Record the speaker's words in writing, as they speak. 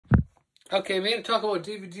Okay, I'm here to talk about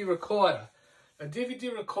DVD recorder. A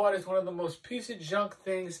DVD recorder is one of the most piece of junk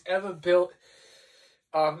things ever built.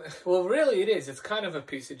 Well, really it is. It's kind of a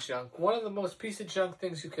piece of junk. One of the most piece of junk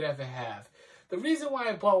things you could ever have. The reason why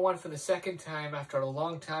I bought one for the second time after a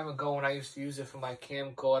long time ago when I used to use it for my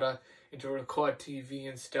camcorder and to record TV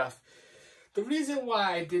and stuff. The reason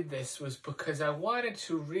why I did this was because I wanted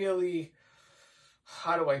to really,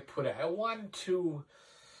 how do I put it? I wanted to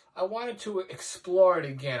explore it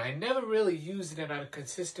again. I never really used it on a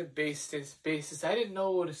consistent basis. I didn't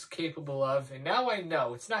know what it's capable of, and now I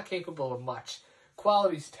know it's not capable of much.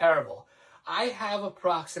 Quality's terrible. I have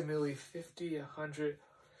approximately 50, 100,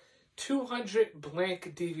 200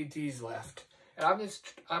 blank DVDs left, and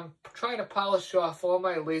I'm trying to polish off all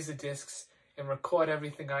my laser discs and record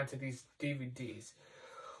everything onto these DVDs.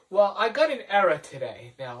 Well, I got an error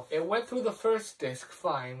today. Now, it went through the first disc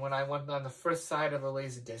fine when I went on the first side of the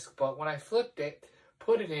Laserdisc, but when I flipped it,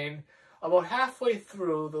 put it in, about halfway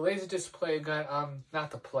through, the Laserdisc player got,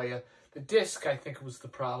 not the player, the disc, I think was the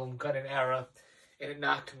problem, got an error, and it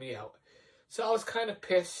knocked me out. So I was kind of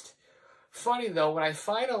pissed. Funny though, when I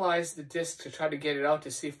finalized the disc to try to get it out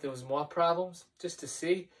to see if there was more problems, just to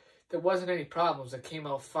see, there wasn't any problems. It came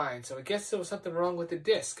out fine. So I guess there was something wrong with the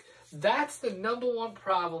disc. That's the #1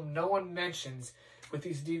 problem no one mentions with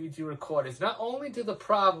these DVD recorders. Not only do the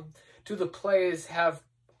players have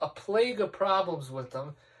a plague of problems with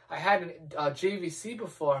them. I had a JVC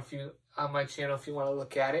before, on my channel, if you want to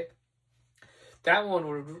look at it. That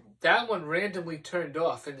one randomly turned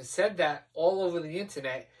off, and it said that all over the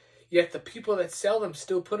internet. Yet the people that sell them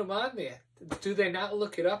still put them on there. Do they not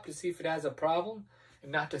look it up to see if it has a problem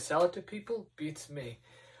and not to sell it to people? Beats me.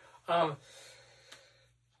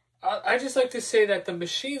 I just like to say that the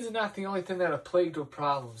machines are not the only thing that are plagued with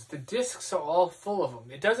problems. The discs are all full of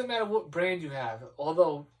them. It doesn't matter what brand you have,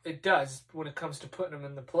 although it does when it comes to putting them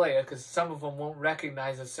in the player, because some of them won't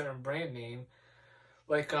recognize a certain brand name.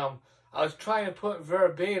 Like, I was trying to put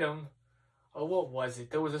verbatim, or what was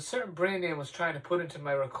it? There was a certain brand name I was trying to put into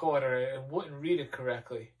my recorder and wouldn't read it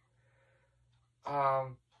correctly.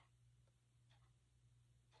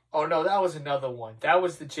 Oh, no, that was another one. That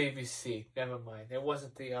was the JVC. Never mind. It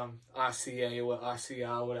wasn't the RCA or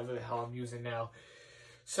RCR, whatever the hell I'm using now.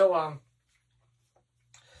 So,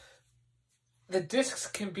 the discs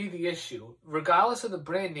can be the issue. Regardless of the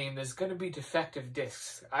brand name, there's going to be defective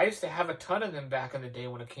discs. I used to have a ton of them back in the day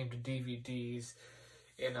when it came to DVDs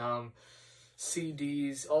and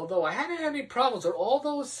CDs. Although I hadn't had any problems with all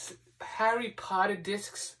those Harry Potter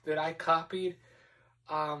discs that I copied.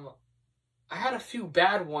 I had a few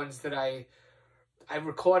bad ones that I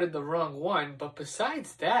recorded the wrong one, but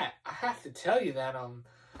besides that, I have to tell you that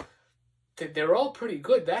they're all pretty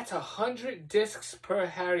good. That's 100 discs per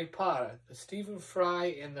Harry Potter, the Stephen Fry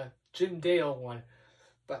and the Jim Dale one,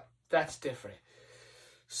 but that's different.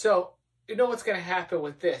 So you know what's going to happen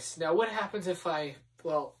with this. Now, what happens if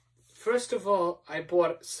well, first of all, I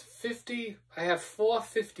bought 50. I have 4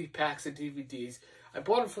 50 packs of DVDs. I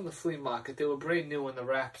bought them from the flea market. They were brand new in the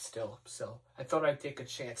wrap still, so I thought I'd take a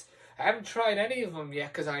chance. I haven't tried any of them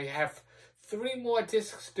yet because I have 3 more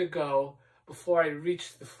discs to go before I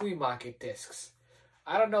reach the flea market discs.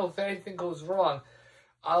 I don't know if anything goes wrong.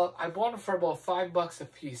 I bought them for about $5 a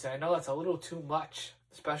piece. I know that's a little too much,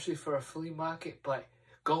 especially for a flea market, but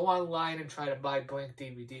go online and try to buy blank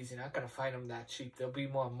DVDs. You're not going to find them that cheap. There'll be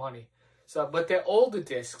more money. So, but they're older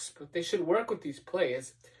discs, but they should work with these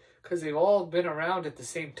players, because they've all been around at the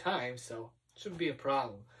same time, so it shouldn't be a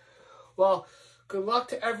problem. Well, good luck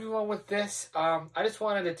to everyone with this. I just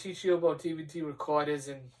wanted to teach you about DVD recorders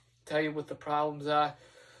and tell you what the problems are.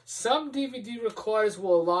 Some DVD recorders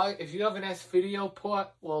will allow, if you have an S-Video port,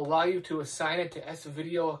 will allow you to assign it to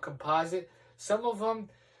S-Video or Composite. Some of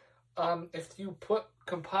them, if you put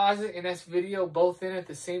Composite and S-Video both in at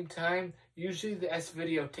the same time, usually the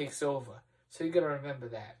S-Video takes over. So you got to remember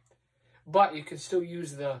that. But you can still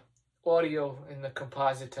use the audio in the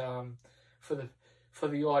Composite for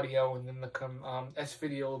the audio, and then the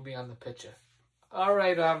S-Video will be on the picture. All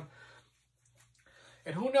right,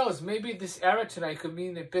 and who knows, maybe this error tonight could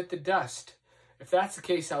mean it bit the dust. If that's the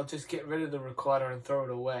case, I'll just get rid of the recorder and throw it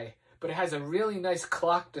away. But it has a really nice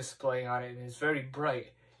clock display on it, and it's very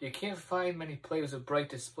bright. You can't find many players with bright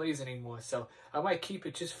displays anymore, so I might keep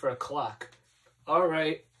it just for a clock. All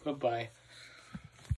right, goodbye.